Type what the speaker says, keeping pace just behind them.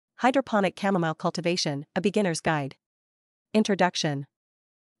Hydroponic Chamomile Cultivation, a Beginner's Guide. Introduction.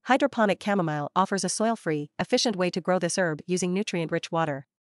 Hydroponic chamomile offers a soil-free, efficient way to grow this herb using nutrient-rich water.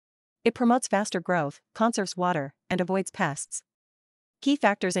 It promotes faster growth, conserves water, and avoids pests. Key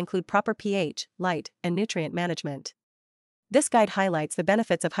factors include proper pH, light, and nutrient management. This guide highlights the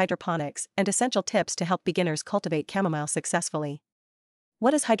benefits of hydroponics and essential tips to help beginners cultivate chamomile successfully.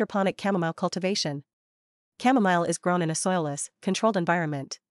 What is hydroponic chamomile cultivation? Chamomile is grown in a soilless, controlled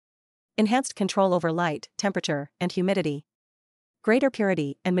environment. Enhanced control over light, temperature, and humidity. Greater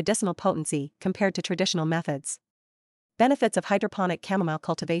purity and medicinal potency compared to traditional methods. Benefits of hydroponic chamomile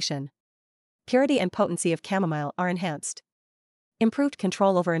cultivation. Purity and potency of chamomile are enhanced. Improved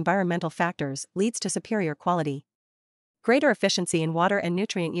control over environmental factors leads to superior quality. Greater efficiency in water and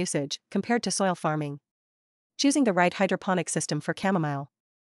nutrient usage compared to soil farming. Choosing the right hydroponic system for chamomile.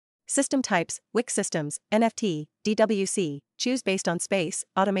 System types: wick systems, NFT, DWC, choose based on space,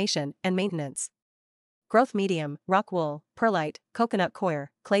 automation, and maintenance. Growth medium: rock wool, perlite, coconut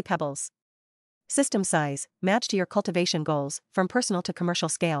coir, clay pebbles. System size: match to your cultivation goals, from personal to commercial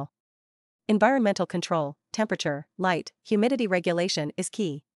scale. Environmental control: temperature, light, humidity regulation is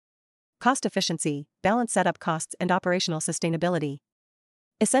key. Cost efficiency: balance setup costs and operational sustainability.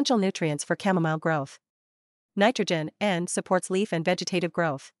 Essential nutrients for chamomile growth. Nitrogen, N, supports leaf and vegetative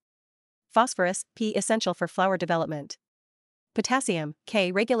growth. Phosphorus, P, essential for flower development. Potassium,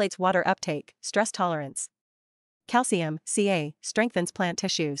 K, regulates water uptake, stress tolerance. Calcium, Ca, strengthens plant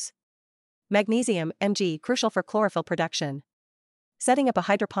tissues. Magnesium, Mg, crucial for chlorophyll production. Setting up a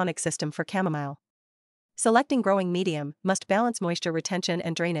hydroponic system for chamomile. Selecting growing medium must balance moisture retention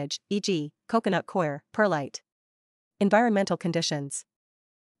and drainage, e.g., coconut coir, perlite. Environmental conditions.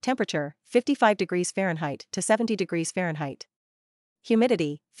 Temperature: 55 degrees Fahrenheit to 70 degrees Fahrenheit.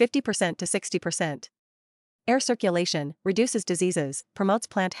 Humidity: 50% to 60%. Air circulation reduces diseases, promotes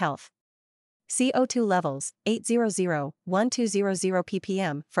plant health. CO2 levels: 800-1200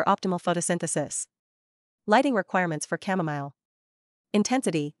 ppm for optimal photosynthesis. Lighting requirements for chamomile.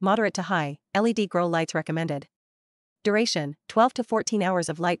 Intensity: moderate to high, LED grow lights recommended. Duration: 12 to 14 hours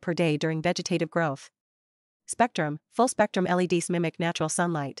of light per day during vegetative growth. Spectrum: full spectrum LEDs mimic natural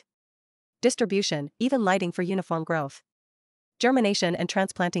sunlight. Distribution: even lighting for uniform growth. Germination and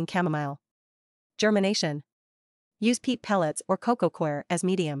transplanting chamomile. Germination. Use peat pellets or cocoa coir as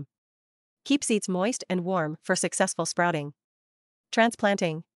medium. Keep seeds moist and warm for successful sprouting.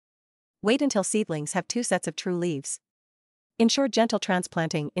 Transplanting. Wait until seedlings have 2 sets of true leaves. Ensure gentle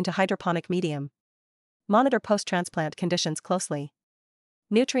transplanting into hydroponic medium. Monitor post-transplant conditions closely.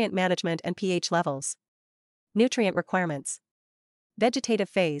 Nutrient management and pH levels. Nutrient requirements. Vegetative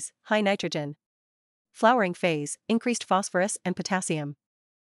phase: high nitrogen. Flowering phase: increased phosphorus and potassium.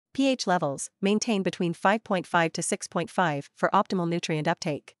 pH levels: maintain between 5.5 to 6.5 for optimal nutrient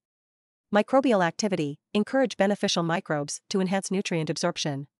uptake. Microbial activity: encourage beneficial microbes to enhance nutrient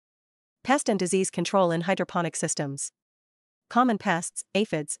absorption. Pest and disease control in hydroponic systems. Common pests: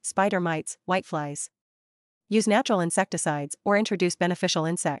 aphids, spider mites, whiteflies. Use natural insecticides or introduce beneficial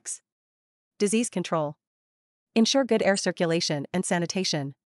insects. Disease control. Ensure good air circulation and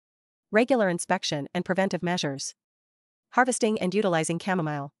sanitation. Regular inspection and preventive measures. Harvesting and utilizing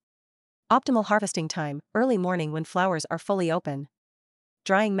chamomile. Optimal harvesting time: early morning when flowers are fully open.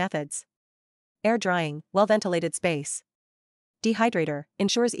 Drying methods. Air drying, well-ventilated space. Dehydrator,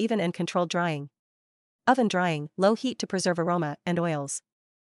 ensures even and controlled drying. Oven drying, low heat to preserve aroma and oils.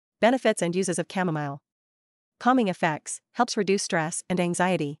 Benefits and uses of chamomile. Calming effects, helps reduce stress and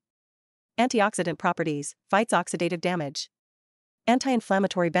anxiety. Antioxidant properties, fights oxidative damage.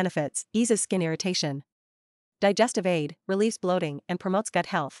 Anti-inflammatory benefits, eases skin irritation. Digestive aid, relieves bloating and promotes gut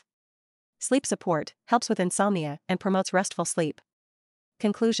health. Sleep support, helps with insomnia and promotes restful sleep.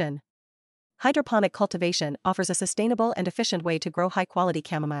 Conclusion. Hydroponic cultivation offers a sustainable and efficient way to grow high-quality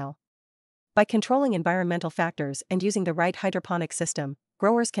chamomile. By controlling environmental factors and using the right hydroponic system,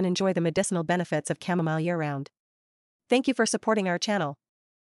 growers can enjoy the medicinal benefits of chamomile year-round. Thank you for supporting our channel.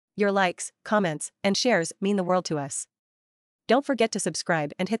 Your likes, comments, and shares mean the world to us. Don't forget to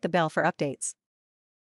subscribe and hit the bell for updates.